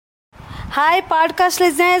Hi podcast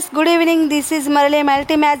listeners, good evening. This is Murali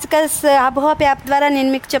multi మ్యాజికల్స్ hub app ద్వారా నేను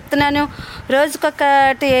మీకు చెప్తున్నాను.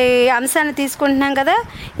 రోజుకొకటి అంశాన్ని తీసుకుంటున్నాం కదా.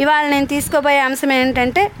 ఇవాళ నేను తీసుకోబోయే అంశం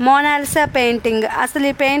ఏంటంటే మోనాలిసా పెయింటింగ్. అసలు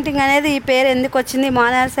ఈ పెయింటింగ్ అనేది, ఈ పేరు ఎందుకు వచ్చింది,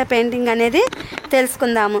 మోనాలిసా పెయింటింగ్ అనేది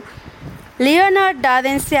తెలుసుకుందాము. లియోనార్డో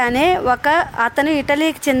డావిన్సీ అనే అతను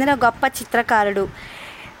ఇటలీకి చెందిన గొప్ప చిత్రకారుడు,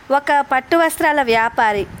 ఒక పట్టు వస్త్రాల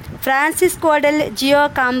వ్యాపారి. ఫ్రాన్సిస్కో డెల్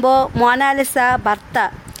జియోకాంబో మోనాలిసా భర్త.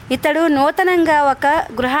 ఇతడు నూతనంగా ఒక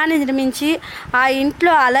గృహాన్ని నిర్మించి ఆ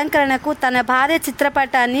ఇంట్లో అలంకరణకు తన భార్య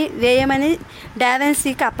చిత్రపటాన్ని వేయమని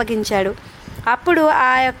డావిన్సీకి అప్పగించాడు. అప్పుడు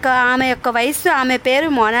ఆమె పేరు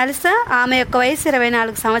మోనాలిసా. ఆమె యొక్క వయసు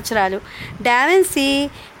 24 సంవత్సరాలు. డావిన్సీ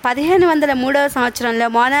 1503 సంవత్సరంలో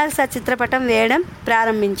మోనాలిసా చిత్రపటం వేయడం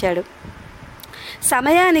ప్రారంభించాడు.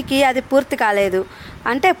 సమయానికి అది పూర్తి కాలేదు,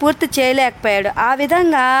 అంటే పూర్తి చేయలేకపోయాడు. ఆ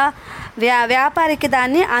విధంగా వ్యాపారికి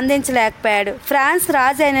దాన్ని అందించలేకపోయాడు. ఫ్రాన్స్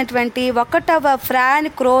రాజు అయినటువంటి 1వ ఫ్రాన్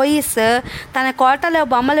క్రోయిస్ తన కోటలో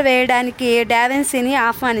బొమ్మలు వేయడానికి డావిన్సీని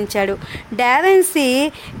ఆహ్వానించాడు. డావిన్సీ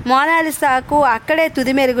మోనాలిసాకు అక్కడే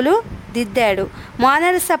తుది మెరుగులు దిద్దాడు.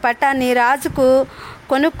 మోనాలిసా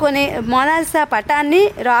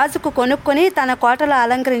రాజుకు కొనుక్కొని తన కోటలో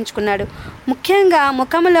అలంకరించుకున్నాడు. ముఖ్యంగా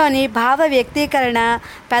ముఖంలోని భావ వ్యక్తీకరణ,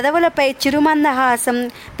 పెదవులపై చిరుమందహాసం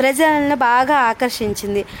ప్రజలను బాగా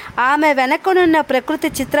ఆకర్షించింది. ఆమె వెనకనున్న ప్రకృతి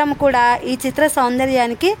చిత్రం కూడా ఈ చిత్ర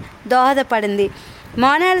సౌందర్యానికి దోహదపడింది.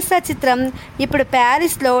 మోనాలిసా చిత్రం ఇప్పుడు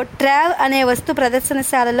ప్యారిస్లో ట్రావ్ అనే వస్తు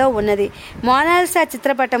ప్రదర్శనశాలలో ఉన్నది. మోనాలిసా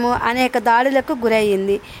చిత్రపటము అనేక దాడులకు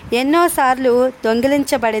గురయ్యింది, ఎన్నోసార్లు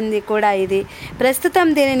దొంగిలించబడింది కూడా. ఇది ప్రస్తుతం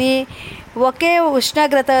దీనిని ఒకే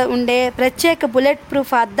ఉష్ణోగ్రత ఉండే ప్రత్యేక బుల్లెట్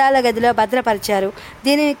ప్రూఫ్ అద్దాల గదిలో భద్రపరిచారు.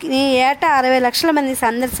 దీనికి ఏటా 60 లక్షల మంది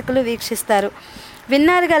సందర్శకులు వీక్షిస్తారు.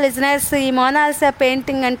 విన్నారుగా లిజనర్స్, ఈ మోనాలిసా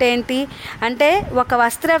పెయింటింగ్ అంటే ఏంటి అంటే, ఒక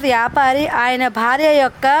వస్త్ర వ్యాపారి ఆయన భార్య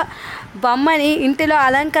యొక్క బొమ్మని ఇంటిలో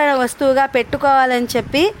అలంకరణ వస్తువుగా పెట్టుకోవాలని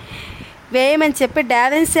వేయమని చెప్పి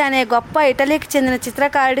డావిన్సీ అనే గొప్ప ఇటలీకి చెందిన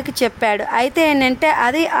చిత్రకారుడికి చెప్పాడు. అయితే ఏంటంటే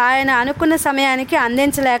అది ఆయన అనుకున్న సమయానికి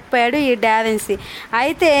అందించలేకపోయాడు ఈ డావిన్సీ.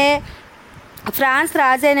 అయితే ఫ్రాన్స్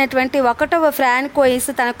రాజు అయినటువంటి 1వ ఫ్రాన్ క్రోయిస్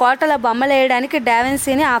తన కోటలో బొమ్మలు వేయడానికి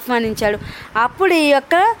డావిన్సీని ఆహ్వానించాడు. అప్పుడు ఈ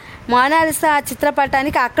యొక్క మోనాలిసా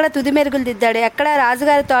చిత్రపటానికి అక్కడ తుది మెరుగులు దిద్దాడు. ఎక్కడ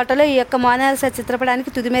రాజుగారి తోటలో ఈ యొక్క మోనాలిసా చిత్రపటానికి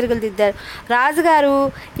తుది మెరుగులు దిద్దారు. రాజుగారు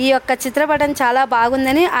ఈ యొక్క చిత్రపటం చాలా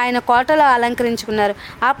బాగుందని ఆయన కోటలో అలంకరించుకున్నారు.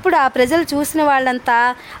 అప్పుడు ఆ ప్రజలు చూసిన వాళ్ళంతా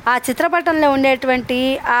ఆ చిత్రపటంలో ఉండేటువంటి,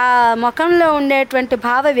 ఆ ముఖంలో ఉండేటువంటి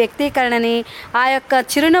భావ వ్యక్తీకరణని, ఆ యొక్క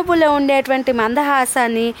చిరునవ్వులో ఉండేటువంటి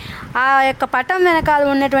మందహాసాన్ని, ఆ యొక్క పటం వెనకాల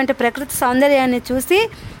ఉన్నటువంటి ప్రకృతి సౌందర్యాన్ని చూసి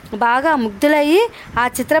బాగా ముగ్ధులయ్యి ఆ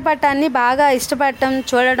చిత్రపటాన్ని బాగా ఇష్టపడటం,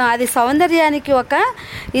 చూడడం, అది సౌందర్యానికి ఒక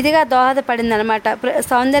ఇదిగా దోహదపడింది అనమాట.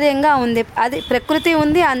 సౌందర్యంగా ఉంది, అది ప్రకృతి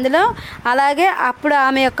ఉంది అందులో. అలాగే అప్పుడు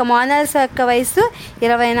ఆమె యొక్క మోనాలిసా యొక్క వయసు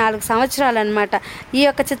 24 సంవత్సరాలు అనమాట. ఈ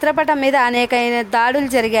యొక్క చిత్రపటం మీద అనేకమైన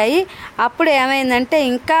దాడులు జరిగాయి. అప్పుడు ఏమైందంటే,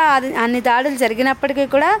 ఇంకా అన్ని దాడులు జరిగినప్పటికీ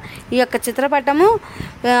కూడా ఈ యొక్క చిత్రపటము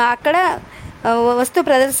అక్కడ వస్తు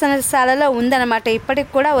ప్రదర్శనశాలలో ఉందన్నమాట. ఇప్పటికి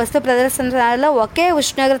కూడా వస్తు ప్రదర్శనశాలలో ఒకే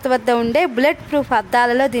ఉష్ణోగ్రత వద్ద ఉండే బుల్లెట్ ప్రూఫ్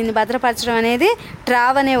అద్దాలలో దీన్ని భద్రపరచడం అనేది,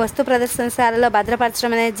 ట్రావ్ అనే వస్తు ప్రదర్శనశాలలో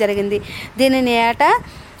భద్రపరచడం అనేది జరిగింది. దీనిని ఏటా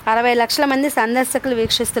 60 లక్షల మంది సందర్శకులు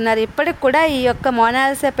వీక్షిస్తున్నారు. ఇప్పటికి కూడా ఈ యొక్క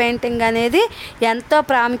మోనాలిసా పెయింటింగ్ అనేది ఎంతో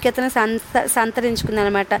ప్రాముఖ్యతను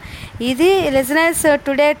సంతరించుకుందనమాట. ఇది listeners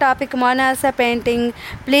today topic, Mona Lisa painting.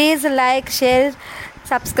 Please like, share,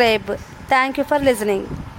 subscribe. Thank you for listening.